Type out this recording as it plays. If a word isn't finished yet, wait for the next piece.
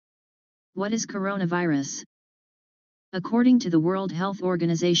What is coronavirus? According to the World Health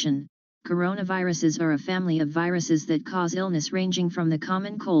Organization, coronaviruses are a family of viruses that cause illness ranging from the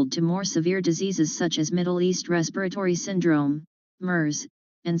common cold to more severe diseases such as Middle East Respiratory Syndrome, MERS,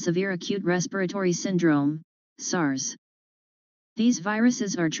 and severe acute respiratory syndrome, SARS. These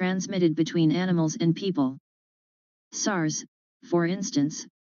viruses are transmitted between animals and people. SARS, for instance,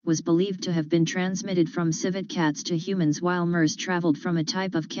 was believed to have been transmitted from civet cats to humans, while MERS traveled from a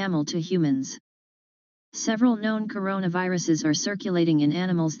type of camel to humans. Several known coronaviruses are circulating in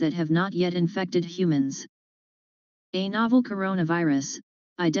animals that have not yet infected humans. A novel coronavirus,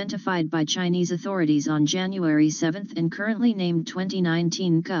 identified by Chinese authorities on January 7 and currently named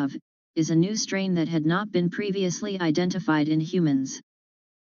 2019 nCoV, is a new strain that had not been previously identified in humans.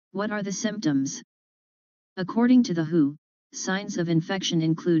 What are the symptoms? According to the WHO, signs of infection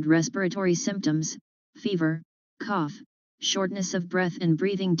include respiratory symptoms, fever, cough, shortness of breath and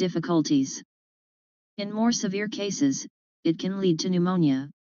breathing difficulties. In more severe cases, it can lead to pneumonia,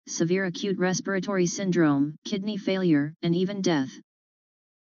 severe acute respiratory syndrome, kidney failure, and even death.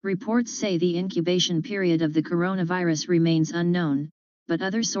 Reports say the incubation period of the coronavirus remains unknown, but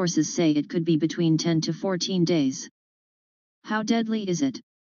other sources say it could be between 10 to 14 days. How deadly is it?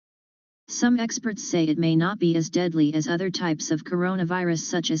 Some experts say it may not be as deadly as other types of coronavirus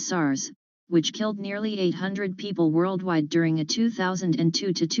such as SARS, which killed nearly 800 people worldwide during a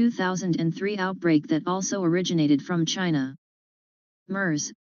 2002 to 2003 outbreak that also originated from China.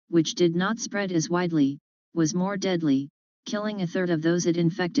 MERS, which did not spread as widely, was more deadly, killing a third of those it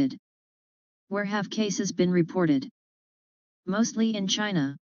infected. Where have cases been reported? Mostly in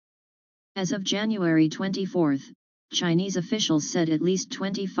China. As of January 24, Chinese officials said at least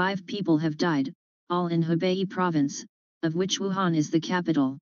 25 people have died, all in Hubei province, of which Wuhan is the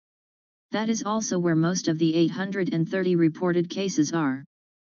capital. That is also where most of the 830 reported cases are.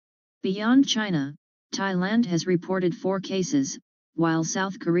 Beyond China, Thailand has reported 4 cases, while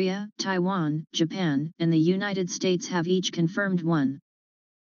South Korea, Taiwan, Japan, and the United States have each confirmed 1.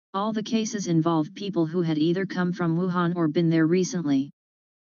 All the cases involve people who had either come from Wuhan or been there recently.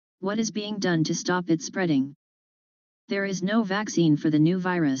 What is being done to stop it spreading? There is no vaccine for the new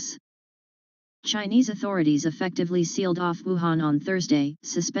virus. Chinese authorities effectively sealed off Wuhan on Thursday,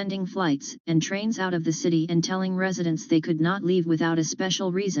 suspending flights and trains out of the city and telling residents they could not leave without a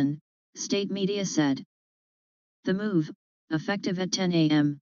special reason, state media said. The move, effective at 10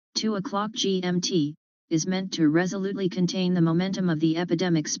 a.m., 2 o'clock GMT, is meant to resolutely contain the momentum of the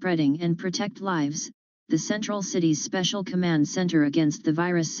epidemic spreading and protect lives, the central city's Special Command Center against the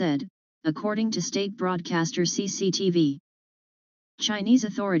virus said, according to state broadcaster CCTV. Chinese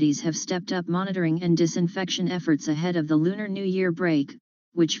authorities have stepped up monitoring and disinfection efforts ahead of the Lunar New Year break,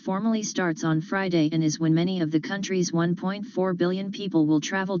 which formally starts on Friday and is when many of the country's 1.4 billion people will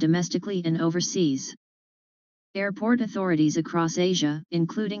travel domestically and overseas. Airport authorities across Asia,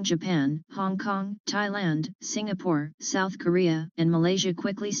 including Japan, Hong Kong, Thailand, Singapore, South Korea, and Malaysia,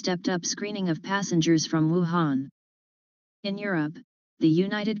 quickly stepped up screening of passengers from Wuhan. In Europe, the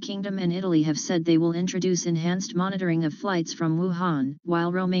United Kingdom and Italy have said they will introduce enhanced monitoring of flights from Wuhan,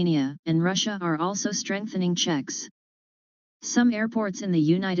 while Romania and Russia are also strengthening checks. Some airports in the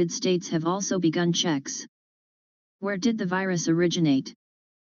United States have also begun checks. Where did the virus originate?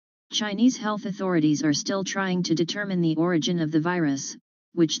 Chinese health authorities are still trying to determine the origin of the virus,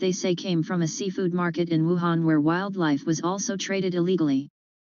 which they say came from a seafood market in Wuhan where wildlife was also traded illegally.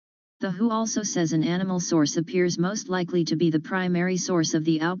 The WHO also says an animal source appears most likely to be the primary source of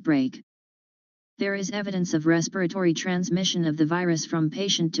the outbreak. There is evidence of respiratory transmission of the virus from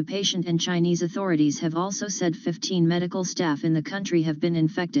patient to patient, and Chinese authorities have also said 15 medical staff in the country have been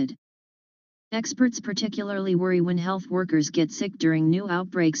infected. Experts particularly worry when health workers get sick during new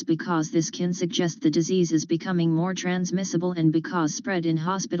outbreaks because this can suggest the disease is becoming more transmissible and because spread in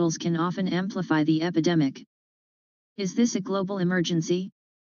hospitals can often amplify the epidemic. Is this a global emergency?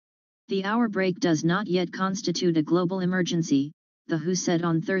 The outbreak does not yet constitute a global emergency, the WHO said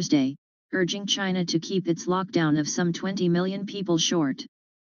on Thursday, urging China to keep its lockdown of some 20 million people short.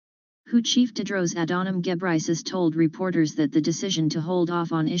 WHO Chief Tedros Adhanom Ghebreyesus told reporters that the decision to hold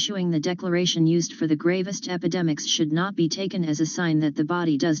off on issuing the declaration used for the gravest epidemics should not be taken as a sign that the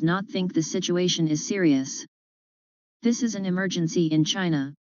body does not think the situation is serious. This is an emergency in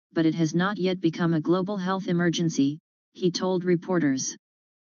China, but it has not yet become a global health emergency, he told reporters.